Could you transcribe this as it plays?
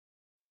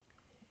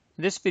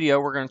In this video,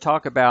 we're going to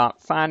talk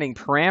about finding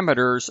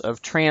parameters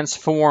of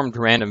transformed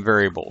random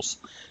variables.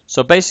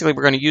 So basically,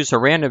 we're going to use a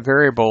random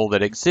variable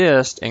that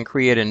exists and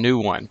create a new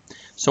one.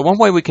 So one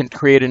way we can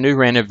create a new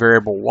random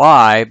variable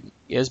y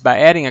is by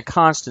adding a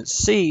constant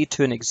c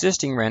to an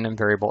existing random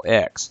variable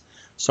x.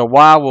 So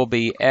y will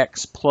be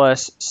x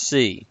plus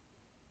c.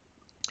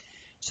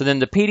 So then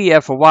the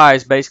PDF of y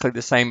is basically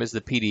the same as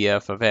the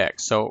PDF of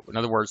x. So in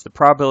other words, the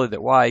probability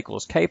that y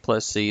equals k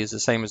plus c is the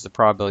same as the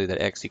probability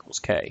that x equals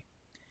k.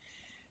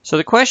 So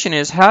the question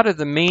is, how do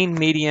the mean,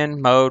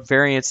 median, mode,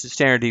 variance, and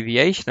standard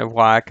deviation of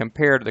y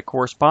compare to the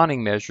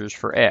corresponding measures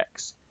for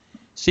x?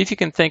 See if you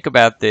can think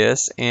about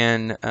this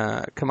and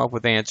come up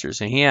with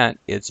answers. A hint,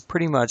 it's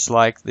pretty much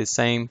like the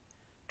same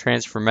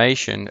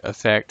transformation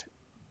affected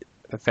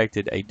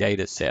a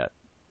data set.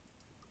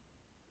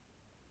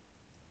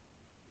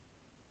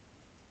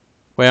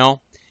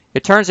 Well,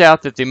 it turns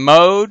out that the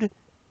mode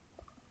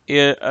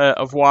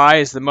of y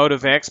is the mode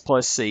of x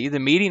plus c, the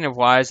median of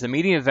y is the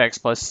median of x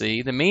plus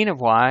c, the mean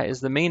of y is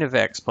the mean of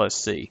x plus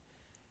c.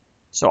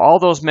 So all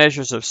those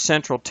measures of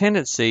central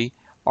tendency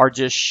are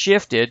just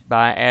shifted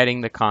by adding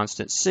the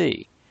constant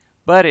c.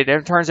 But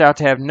it turns out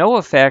to have no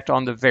effect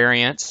on the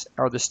variance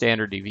or the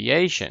standard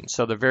deviation.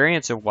 So the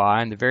variance of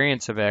y and the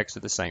variance of x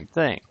are the same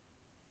thing.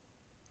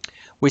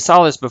 We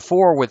saw this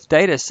before with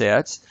data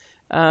sets.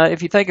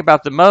 If you think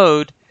about the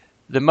mode,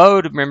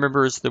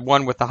 remember, is the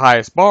one with the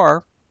highest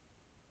bar.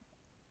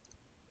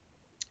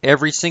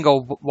 Every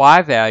single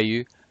y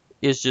value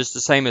is just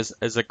the same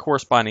as a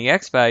corresponding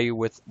x value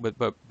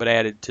but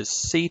added to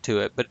c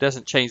to it, but it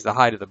doesn't change the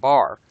height of the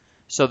bar.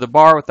 So the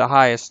bar with the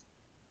highest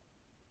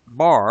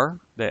bar,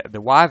 the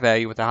y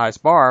value with the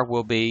highest bar,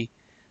 will be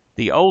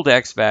the old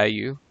x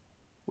value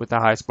with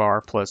the highest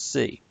bar plus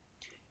c.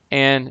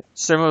 And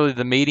similarly,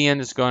 the median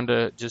is going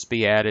to just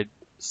be added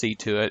c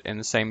to it, and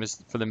the same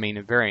as for the mean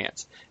and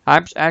variance.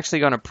 I'm actually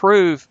going to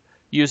prove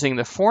using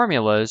the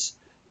formulas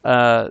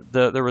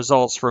the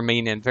results for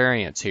mean and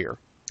variance here.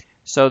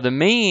 So the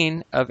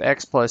mean of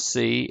x plus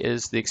c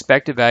is the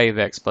expected value of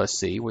x plus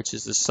c, which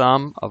is the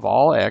sum of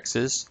all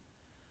x's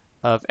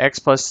of x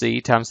plus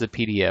c times the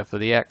PDF of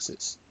the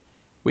x's.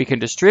 We can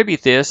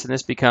distribute this, and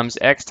this becomes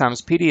x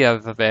times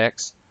PDF of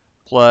x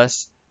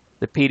plus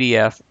the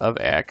PDF of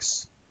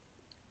x.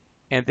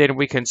 And then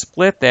we can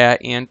split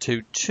that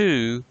into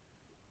two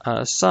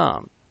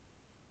sum.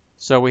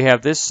 So we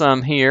have this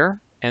sum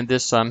here and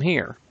this sum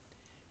here.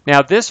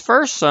 Now this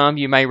first sum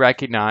you may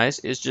recognize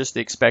is just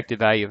the expected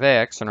value of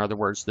x, in other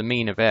words the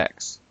mean of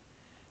x.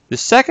 The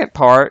second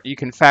part, you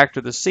can factor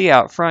the c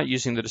out front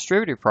using the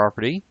distributive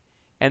property,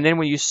 and then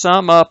when you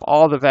sum up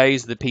all the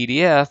values of the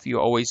PDF, you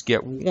always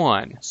get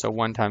 1. So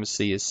 1 times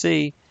c is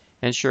c,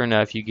 and sure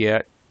enough you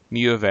get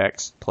mu of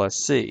x plus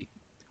c.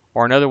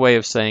 Or another way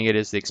of saying it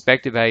is the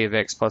expected value of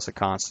x plus a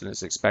constant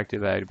is the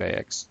expected value of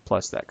x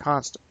plus that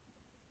constant.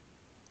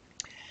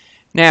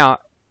 Now,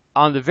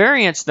 on the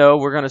variance, though,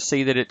 we're going to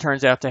see that it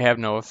turns out to have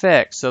no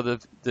effect. So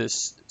the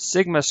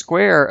sigma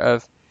square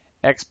of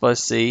x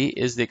plus c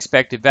is the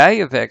expected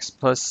value of x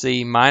plus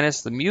c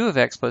minus the mu of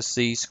x plus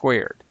c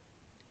squared.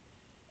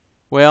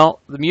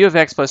 Well, the mu of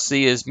x plus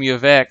c is mu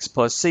of x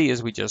plus c,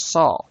 as we just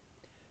saw.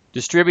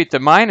 Distribute the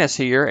minus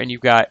here, and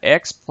you've got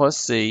x plus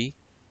c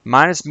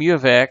minus mu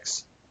of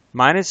x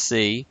minus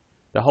c,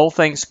 the whole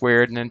thing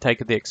squared, and then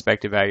take the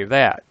expected value of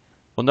that.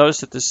 Well,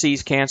 notice that the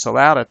c's cancel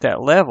out at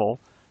that level,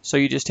 so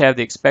you just have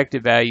the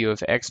expected value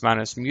of x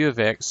minus mu of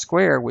x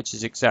squared, which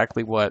is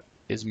exactly what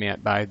is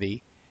meant by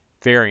the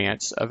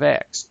variance of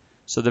x.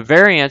 So the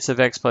variance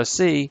of x plus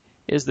c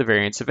is the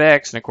variance of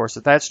x, and of course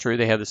if that's true,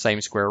 they have the same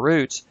square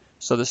roots,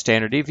 so the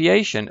standard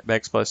deviation of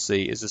x plus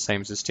c is the same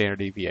as the standard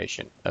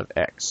deviation of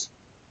x.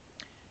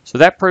 So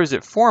that proves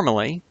it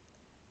formally.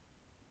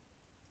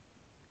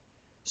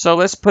 So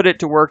let's put it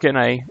to work in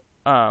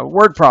a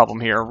word problem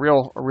here, a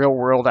real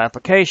world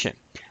application.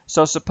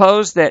 So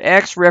suppose that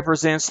x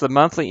represents the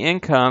monthly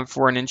income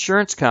for an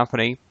insurance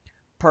company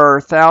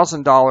per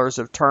 $1,000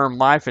 of term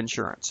life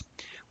insurance.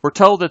 We're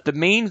told that the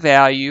mean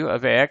value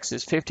of x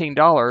is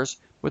 $15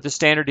 with a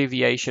standard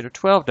deviation of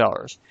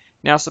 $12.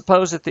 Now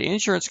suppose that the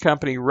insurance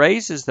company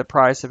raises the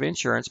price of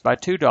insurance by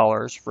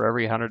 $2 for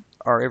every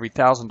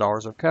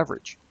 $1,000 of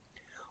coverage.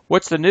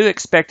 What's the new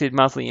expected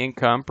monthly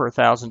income per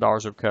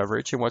 $1,000 of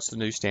coverage, and what's the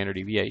new standard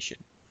deviation?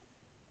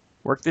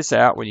 Work this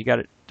out. When you got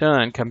it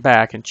done, come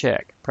back and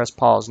check. Press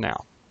pause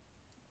now.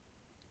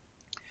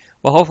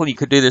 Well, hopefully you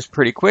could do this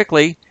pretty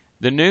quickly.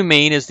 The new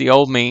mean is the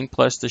old mean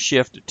plus the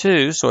shift of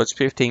 2, so it's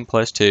 15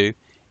 plus 2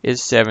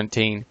 is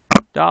 $17.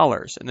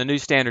 And the new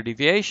standard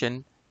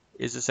deviation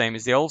is the same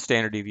as the old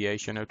standard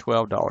deviation of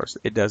 $12.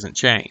 It doesn't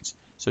change.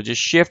 So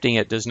just shifting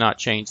it does not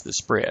change the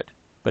spread,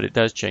 but it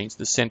does change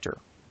the center.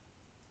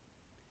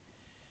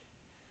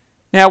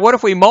 Now, what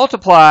if we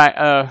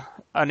multiply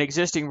an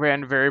existing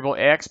random variable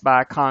x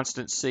by a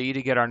constant c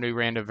to get our new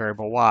random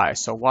variable y?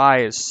 So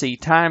y is c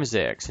times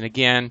x, and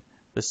again,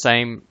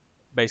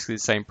 basically the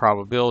same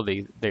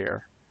probability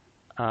there.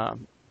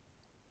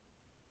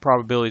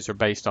 Probabilities are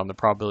based on the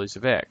probabilities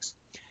of x.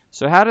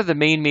 So how do the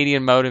mean,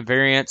 median, mode, and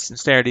variance and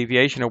standard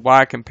deviation of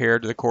y compare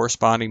to the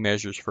corresponding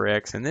measures for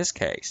x in this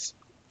case?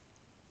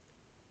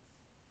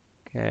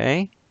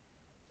 Okay,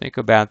 think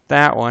about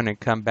that one and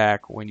come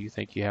back when you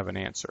think you have an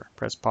answer.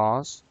 Press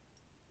pause.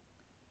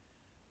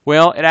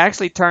 Well, it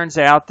actually turns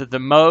out that the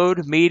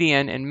mode,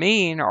 median, and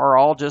mean are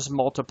all just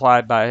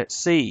multiplied by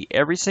c.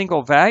 Every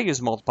single value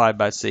is multiplied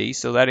by c,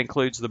 so that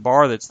includes the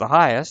bar that's the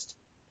highest.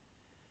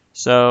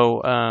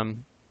 So,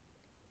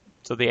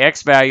 so the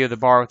x value of the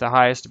bar with the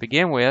highest to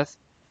begin with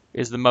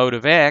is the mode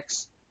of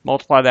x.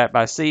 Multiply that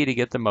by c to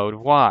get the mode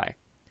of y.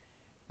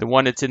 The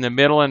one that's in the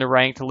middle in the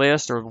ranked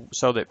list, or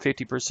so that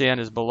 50%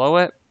 is below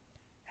it,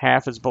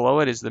 half is below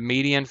it, is the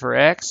median for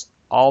x.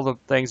 All the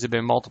things have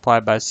been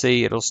multiplied by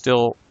c. It'll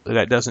still,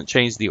 that doesn't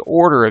change the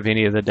order of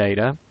any of the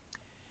data.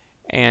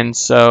 And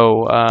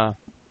so,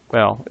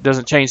 well, it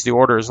doesn't change the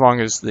order as long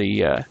as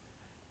the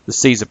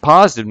c is a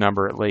positive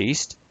number at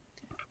least.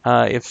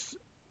 If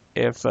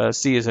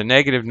c is a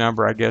negative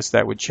number, I guess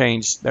that would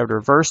change, that would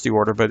reverse the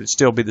order, but it'd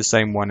still be the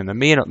same one in the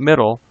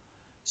middle.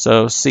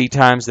 So c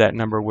times that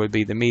number would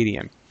be the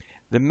median.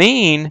 The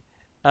mean,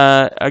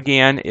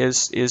 again,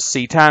 is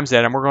c times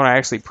that, and we're going to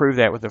actually prove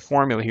that with the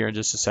formula here in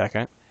just a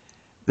second.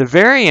 The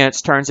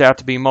variance turns out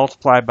to be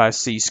multiplied by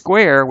c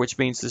squared, which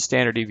means the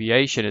standard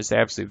deviation is the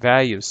absolute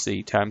value of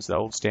c times the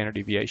old standard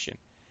deviation.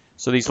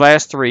 So these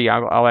last three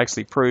I'll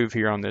actually prove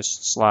here on this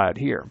slide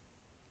here.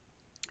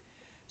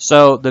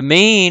 So the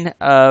mean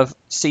of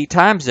c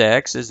times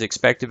x is the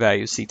expected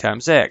value of c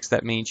times x.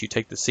 That means you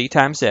take the c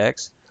times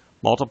x,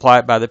 multiply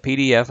it by the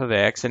PDF of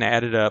x, and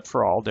add it up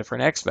for all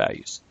different x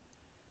values.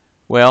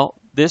 Well,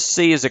 this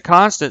c is a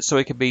constant, so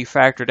it can be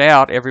factored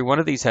out. Every one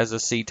of these has a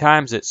c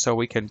times it, so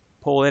we can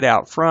pull it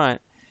out front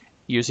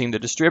using the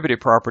distributive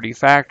property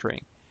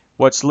factoring.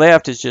 What's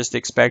left is just the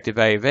expected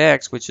value of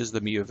x, which is the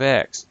mu of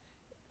x,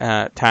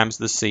 times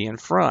the c in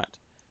front.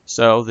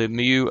 So the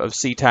mu of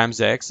c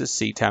times x is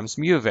c times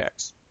mu of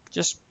x,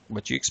 just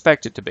what you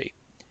expect it to be.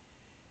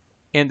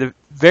 In the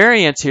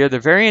variance here, the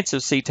variance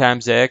of c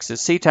times x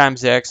is c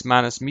times x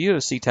minus mu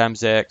of c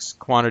times x,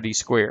 quantity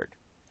squared.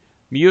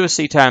 Mu of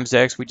c times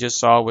x we just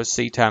saw was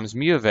c times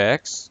mu of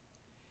x.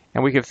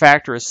 And we can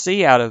factor a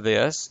c out of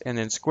this and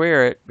then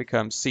square it,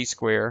 becomes c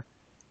squared,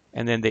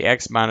 and then the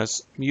x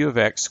minus mu of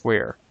x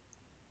squared.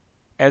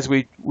 As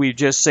we've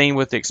just seen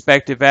with the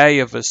expected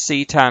value of a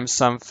c times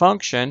some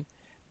function,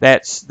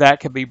 that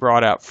can be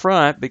brought out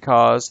front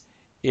because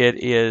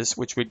it is,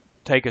 which would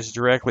take us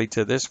directly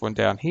to this one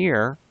down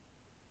here,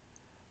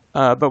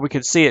 but we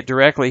can see it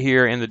directly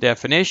here in the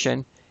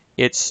definition.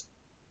 It's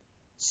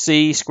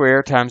c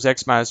squared times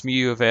x minus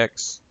mu of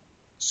x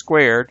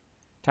squared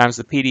times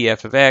the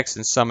PDF of x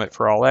and sum it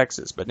for all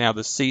x's. But now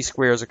the c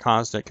squared is a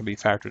constant, can be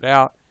factored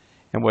out,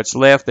 and what's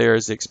left there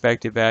is the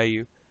expected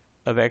value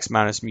of x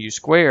minus mu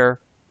squared,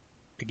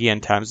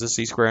 again times the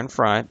c squared in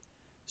front.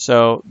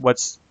 So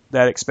what's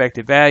that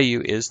expected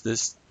value is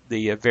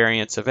the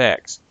variance of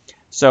x.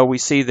 So we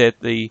see that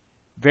the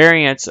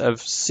variance of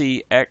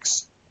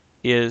cx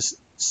is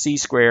c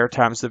squared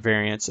times the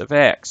variance of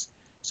x.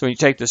 So when you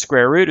take the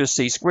square root of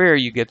c squared,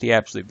 you get the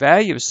absolute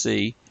value of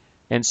c.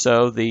 And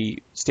so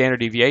the standard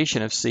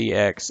deviation of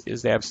cx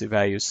is the absolute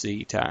value of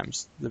c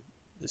times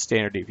the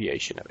standard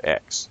deviation of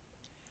x.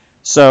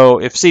 So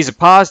if c is a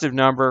positive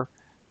number,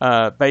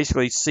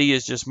 basically c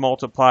is just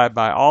multiplied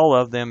by all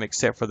of them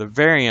except for the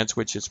variance,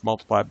 which is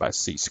multiplied by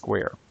c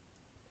squared.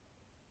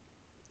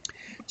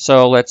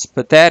 So let's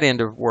put that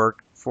into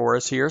work for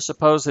us here.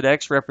 Suppose that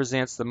x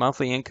represents the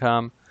monthly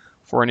income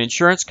for an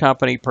insurance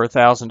company per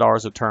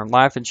 $1,000 of term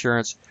life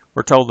insurance.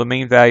 We're told the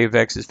mean value of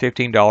x is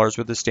 $15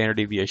 with a standard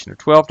deviation of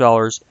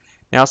 $12.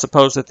 Now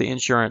suppose that the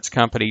insurance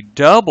company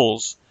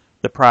doubles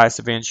the price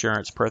of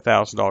insurance per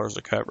 $1,000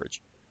 of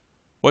coverage.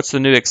 What's the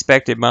new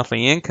expected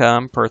monthly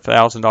income per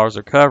 $1,000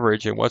 of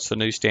coverage, and what's the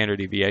new standard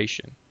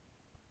deviation?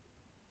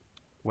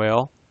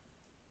 Well,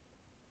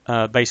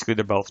 basically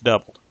they're both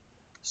doubled.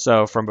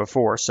 So from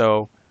before,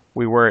 so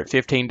we were at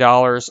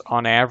 $15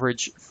 on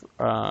average,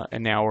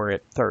 and now we're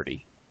at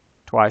 $30.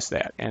 Twice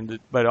that,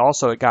 but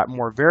also it got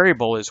more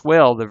variable as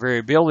well. The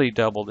variability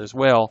doubled as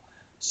well,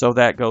 so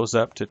that goes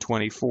up to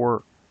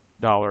 $24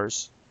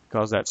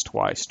 because that's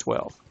twice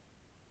 12.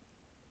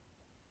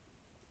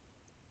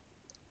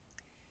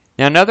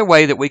 Now another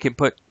way that we can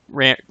put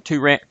two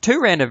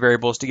random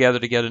variables together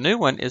to get a new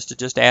one is to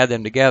just add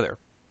them together.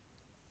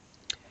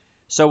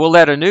 So we'll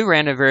let a new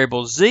random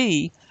variable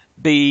z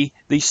be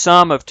the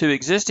sum of two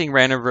existing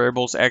random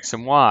variables x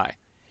and y.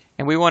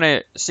 And we want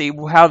to see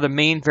how the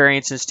mean,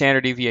 variance, and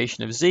standard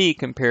deviation of z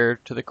compare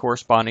to the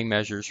corresponding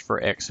measures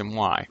for x and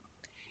y.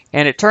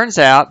 And it turns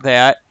out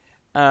that,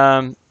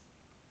 kind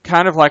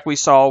of like we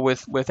saw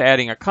with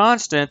adding a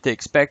constant, the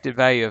expected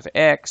value of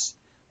x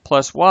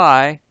plus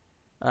y,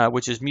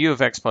 which is mu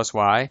of x plus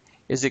y,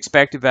 is the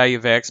expected value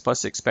of x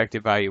plus the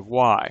expected value of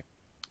y.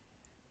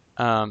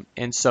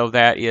 And so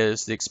that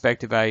is the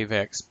expected value of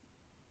x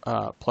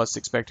plus the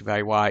expected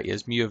value of y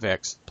is mu of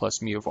x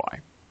plus mu of y.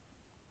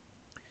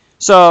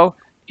 So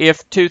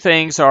if two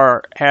things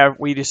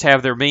we just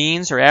have their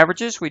means or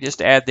averages, we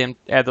just add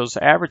those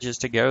averages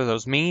together,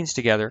 those means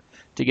together,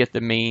 to get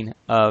the mean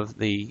of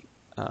the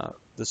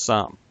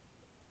sum.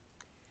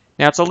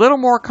 Now it's a little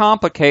more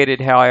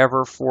complicated,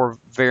 however, for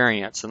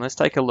variance, and let's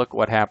take a look at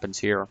what happens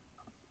here.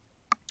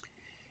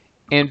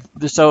 And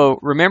so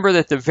remember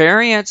that the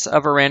variance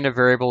of a random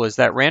variable is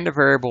that random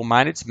variable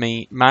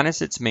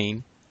minus its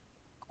mean,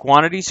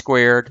 quantity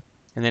squared,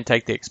 and then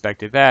take the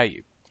expected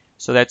value.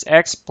 So that's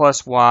x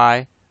plus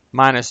y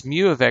minus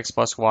mu of x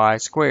plus y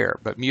squared.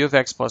 But mu of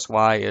x plus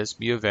y is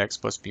mu of x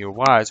plus mu of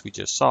y, as we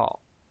just saw.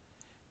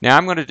 Now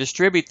I'm going to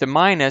distribute the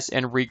minus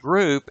and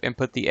regroup and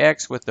put the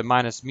x with the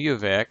minus mu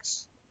of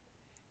x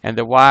and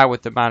the y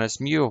with the minus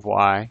mu of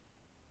y.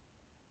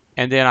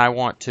 And then I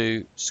want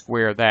to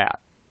square that.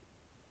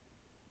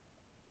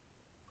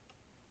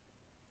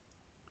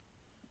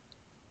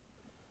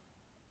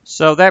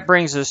 So that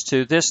brings us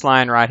to this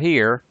line right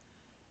here.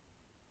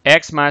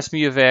 X minus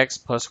mu of x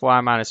plus y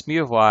minus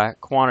mu of y,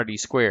 quantity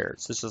squared.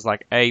 So this is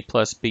like a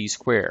plus b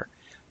squared.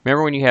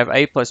 Remember, when you have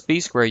a plus b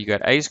squared, you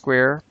got a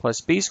squared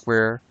plus b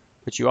squared,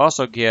 but you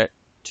also get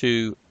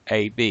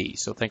 2ab.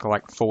 So think of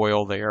like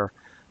FOIL there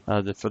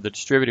for the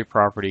distributive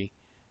property.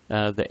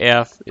 The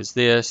f is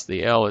this,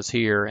 the l is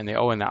here, and the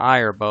o and the I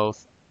are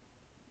both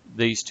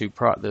these two,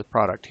 the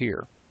product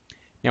here.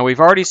 Now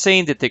we've already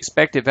seen that the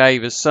expected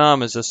value of a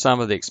sum is the sum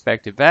of the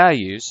expected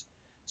values.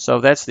 So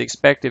that's the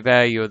expected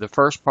value of the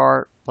first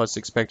part plus the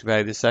expected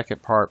value of the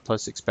second part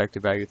plus the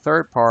expected value of the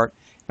third part.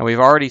 And we've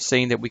already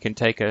seen that we can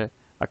take a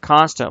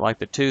constant like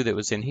the 2 that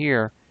was in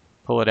here,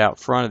 pull it out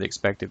front of the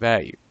expected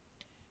value.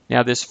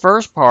 Now this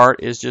first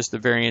part is just the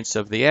variance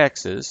of the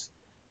x's.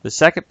 The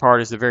second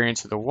part is the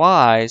variance of the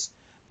y's.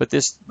 But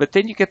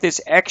then you get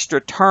this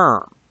extra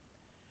term.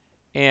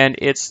 And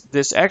it's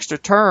this extra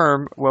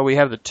term, well, we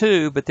have the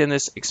 2, but then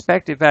this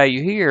expected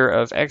value here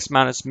of x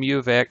minus mu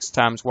of x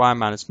times y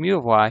minus mu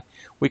of y,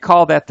 we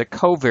call that the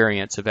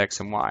covariance of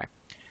x and y.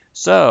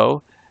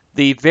 So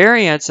the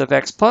variance of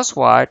x plus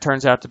y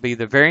turns out to be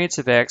the variance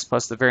of x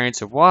plus the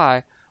variance of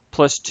y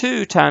plus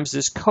 2 times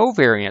this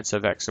covariance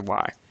of x and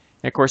y.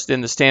 And of course,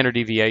 then the standard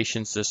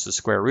deviation is just the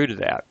square root of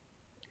that.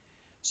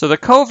 So the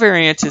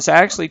covariance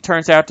actually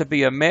turns out to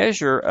be a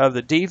measure of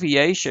the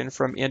deviation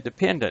from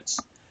independence.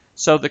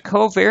 So the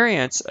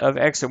covariance of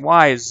x and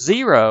y is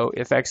 0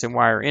 if x and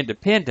y are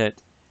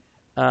independent,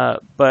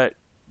 but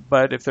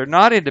if they're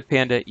not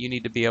independent, you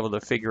need to be able to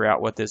figure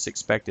out what this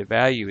expected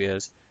value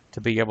is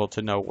to be able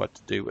to know what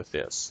to do with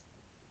this.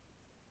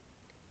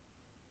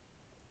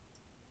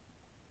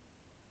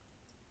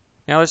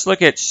 Now let's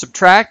look at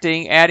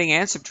subtracting, adding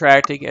and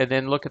subtracting, and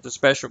then look at the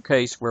special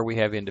case where we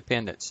have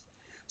independence.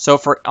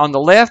 So on the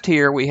left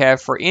here, we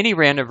have for any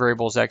random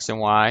variables x and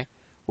y,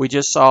 we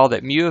just saw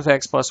that mu of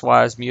x plus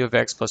y is mu of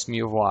x plus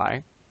mu of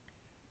y.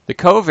 The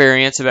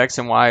covariance of x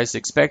and y is the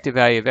expected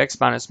value of x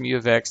minus mu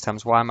of x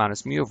times y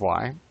minus mu of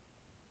y.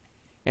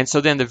 And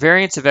so then the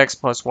variance of x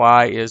plus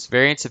y is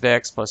variance of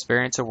x plus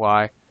variance of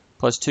y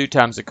plus 2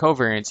 times the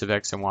covariance of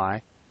x and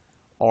y.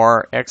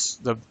 Or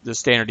the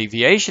standard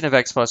deviation of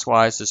x plus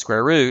y is the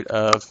square root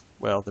of,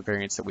 well, the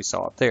variance that we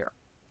saw up there.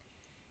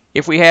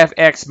 If we have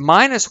x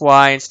minus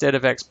y instead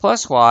of x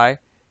plus y,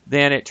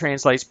 then it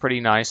translates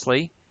pretty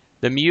nicely.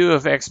 The mu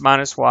of x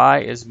minus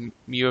y is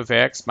mu of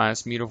x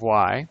minus mu of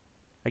y.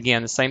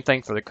 Again, the same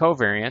thing for the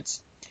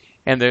covariance.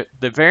 And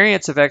the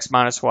variance of x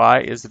minus y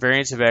is the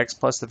variance of x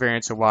plus the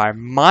variance of y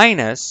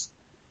minus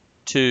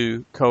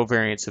 2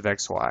 covariance of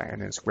xy,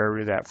 and then square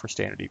root of that for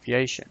standard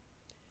deviation.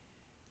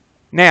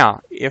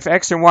 Now, if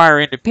x and y are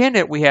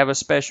independent, we have a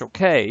special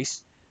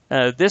case.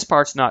 This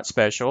part's not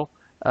special.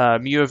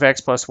 Mu of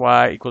x plus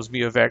y equals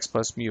mu of x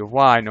plus mu of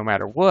y no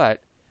matter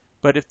what.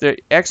 But if the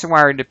x and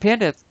y are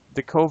independent,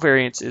 the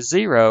covariance is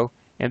 0,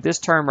 and this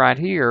term right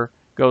here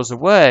goes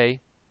away,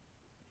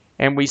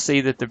 and we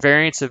see that the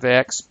variance of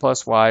x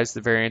plus y is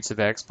the variance of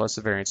x plus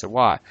the variance of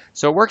y.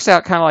 So it works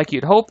out kind of like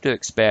you'd hope to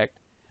expect.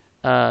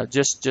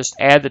 Just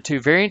add the two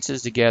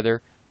variances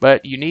together,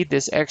 but you need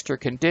this extra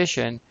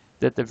condition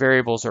that the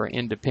variables are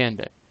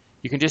independent.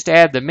 You can just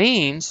add the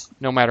means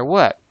no matter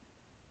what,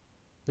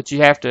 but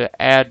you have to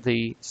add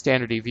the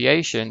standard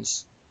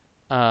deviations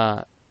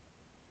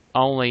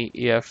only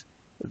if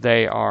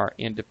they are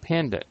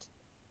independent.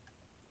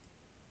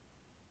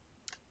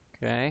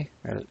 Okay,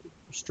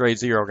 straight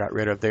 0 got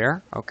rid of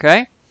there.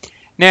 Okay,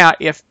 now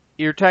if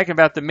you're talking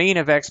about the mean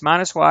of x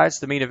minus y, it's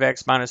the mean of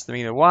x minus the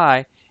mean of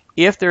y.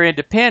 If they're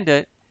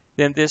independent,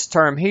 then this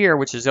term here,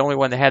 which is the only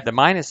one that had the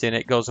minus in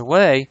it, goes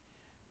away.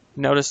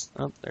 Notice,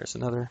 oh, there's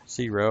another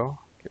 0.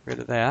 Get rid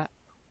of that.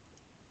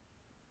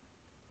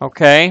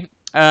 Okay,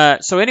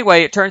 so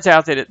anyway, it turns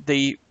out that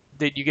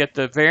that you get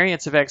the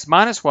variance of x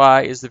minus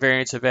y is the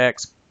variance of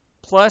x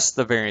plus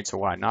the variance of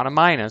y, not a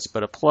minus,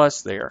 but a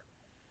plus there.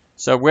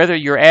 So whether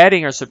you're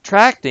adding or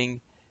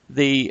subtracting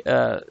the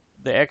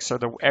x or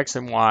the x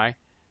and y,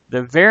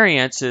 the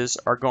variances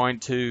are going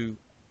to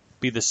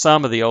be the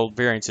sum of the old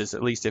variances,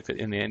 at least if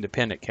in the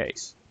independent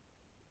case.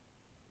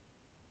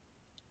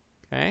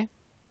 Okay,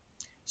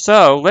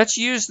 so let's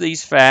use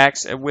these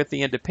facts with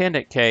the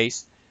independent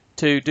case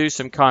to do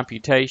some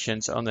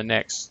computations on the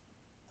next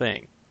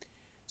thing.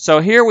 So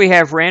here we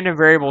have random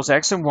variables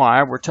x and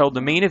y. We're told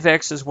the mean of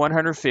x is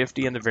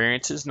 150 and the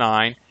variance is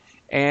 9,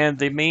 and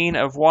the mean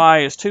of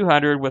y is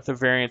 200 with a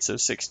variance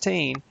of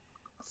 16.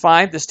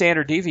 Find the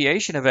standard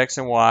deviation of x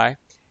and y,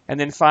 and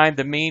then find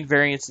the mean,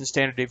 variance, and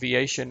standard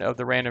deviation of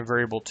the random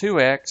variable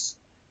 2x,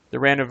 the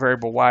random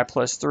variable y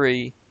plus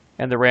 3,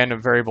 and the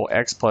random variable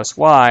x plus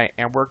y,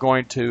 and we're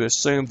going to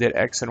assume that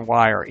x and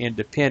y are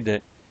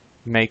independent,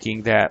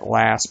 making that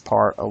last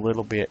part a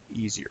little bit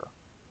easier.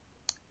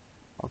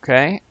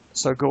 Okay,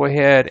 so go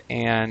ahead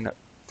and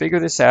figure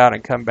this out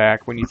and come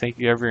back when you think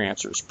you have your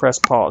answers. Press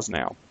pause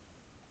now.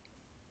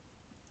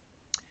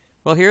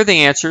 Well, here are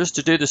the answers.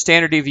 To do the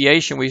standard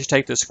deviation, we just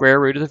take the square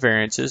root of the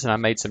variances, and I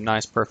made some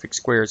nice perfect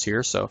squares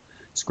here. So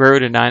square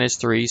root of 9 is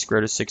 3, square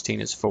root of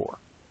 16 is 4.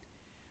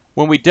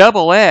 When we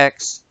double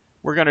x,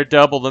 we're going to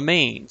double the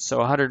mean. So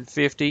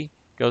 150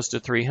 goes to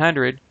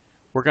 300.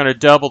 We're going to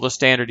double the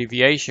standard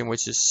deviation,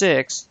 which is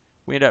 6.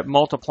 We end up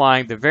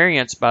multiplying the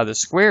variance by the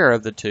square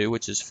of the 2,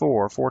 which is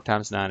 4. 4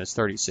 times 9 is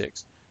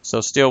 36.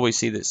 So still we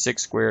see that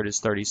 6 squared is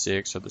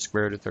 36, or the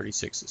square root of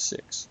 36 is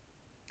 6.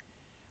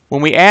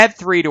 When we add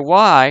 3 to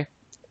y,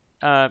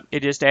 it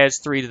just adds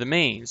 3 to the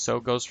mean. So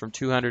it goes from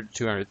 200 to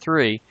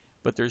 203,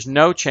 but there's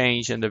no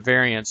change in the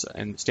variance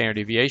and standard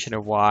deviation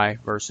of y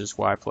versus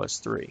y plus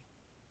 3.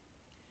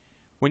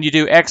 When you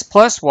do x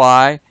plus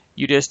y,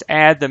 you just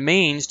add the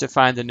means to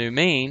find the new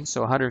mean.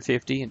 So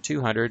 150 and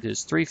 200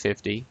 is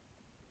 350.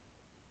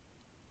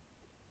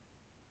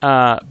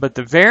 But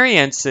the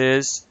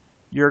variances,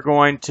 you're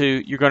going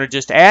to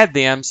just add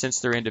them since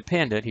they're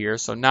independent here.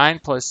 So 9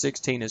 plus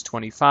 16 is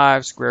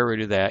 25. Square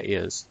root of that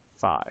is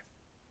 5.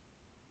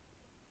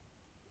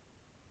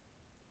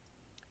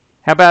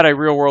 How about a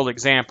real-world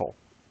example?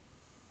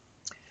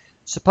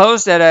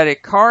 Suppose that at a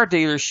car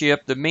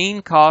dealership, the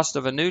mean cost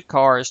of a new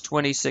car is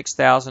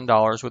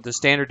 $26,000 with a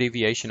standard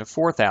deviation of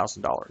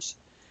 $4,000.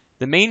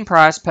 The mean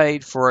price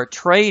paid for a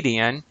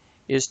trade-in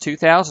is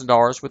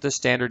 $2,000 with a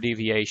standard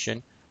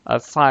deviation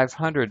of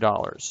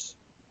 $500.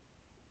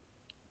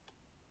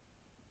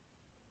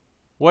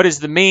 What is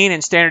the mean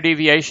and standard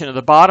deviation of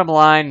the bottom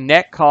line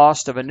net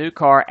cost of a new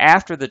car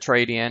after the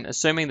trade-in,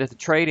 assuming that the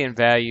trade-in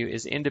value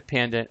is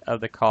independent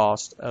of the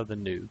cost of the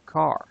new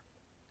car?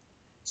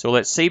 So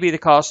let C be the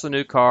cost of the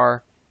new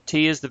car,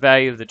 T is the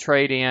value of the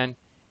trade-in,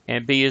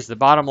 and B is the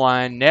bottom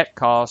line net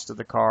cost of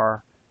the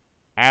car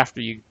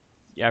after you've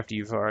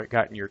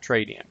gotten your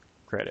trade-in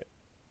credit.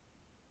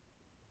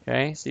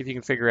 Okay, see if you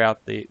can figure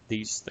out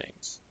these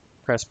things.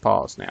 Press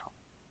pause now.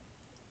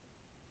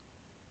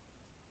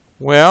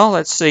 Well,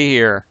 let's see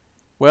here.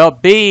 Well,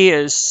 B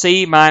is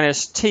C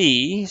minus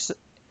T.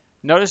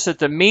 Notice that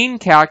the mean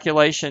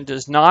calculation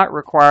does not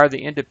require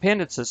the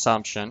independence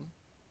assumption,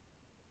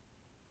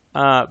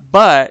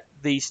 but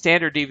the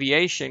standard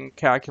deviation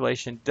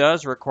calculation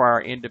does require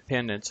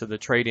independence of the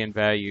trade-in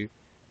value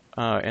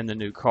in the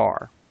new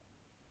car.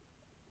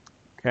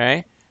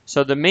 Okay,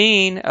 so the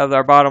mean of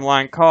our bottom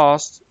line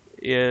cost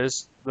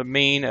is the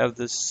mean of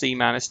the C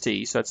minus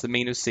T. So that's the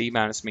mean of C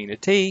minus mean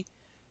of T.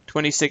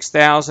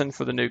 26,000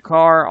 for the new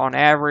car on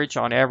average.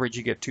 On average,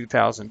 you get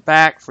 2,000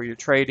 back for your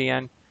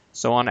trade-in.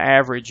 So on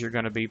average, you're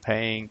going to be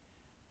paying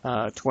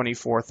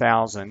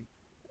 24,000,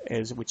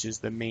 which is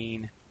the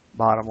mean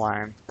bottom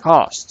line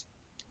cost.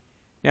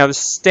 Now, the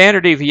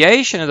standard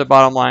deviation of the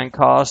bottom line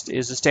cost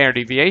is the standard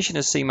deviation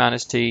of C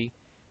minus T,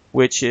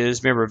 which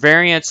is, remember,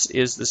 variance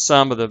is the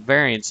sum of the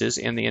variances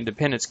in the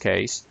independence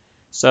case.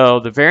 So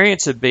the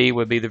variance of B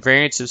would be the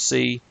variance of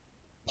C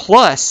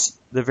plus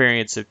the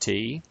variance of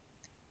T.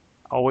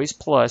 Always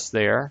plus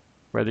there,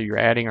 whether you're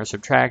adding or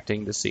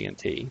subtracting the C and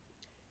T.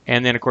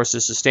 And then, of course,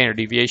 this is standard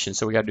deviation,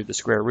 so we got to do the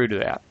square root of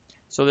that.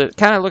 So that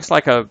kind of looks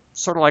like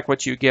sort of like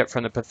what you get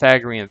from the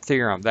Pythagorean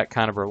theorem, that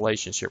kind of a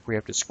relationship. We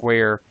have to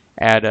square,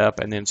 add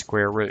up, and then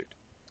square root.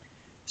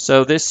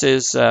 So this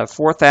is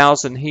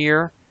 4,000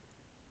 here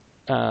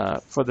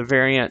for the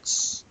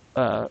variance,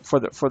 for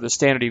the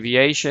standard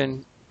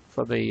deviation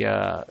for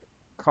the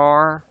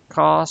car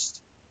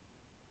cost.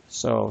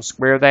 So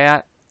square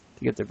that.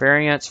 You get the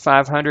variance.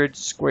 500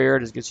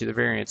 squared gets you the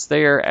variance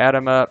there. Add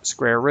them up,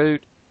 square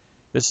root.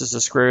 This is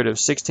the square root of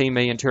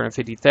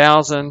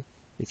 16,250,000.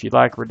 If you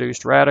like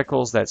reduced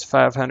radicals, that's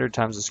 500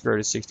 times the square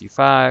root of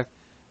 65.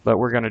 But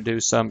we're going to do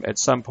some at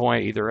some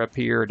point, either up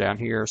here or down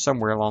here,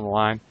 somewhere along the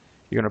line.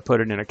 You're going to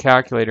put it in a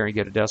calculator and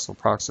get a decimal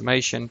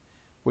approximation,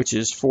 which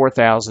is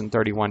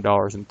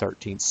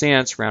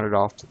 $4,031.13, rounded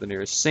off to the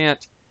nearest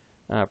cent.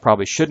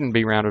 Probably shouldn't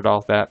be rounded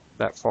off that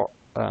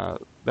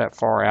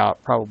far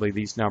out. Probably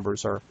these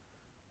numbers are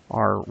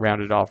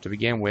rounded off to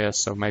begin with,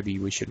 so maybe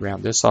we should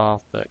round this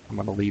off, but I'm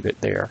going to leave it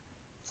there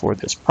for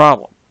this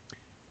problem.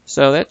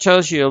 So that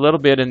shows you a little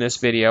bit in this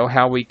video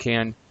how we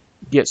can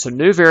get some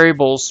new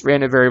variables,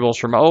 random variables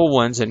from old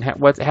ones, and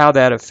how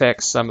that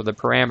affects some of the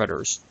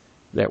parameters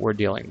that we're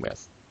dealing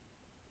with.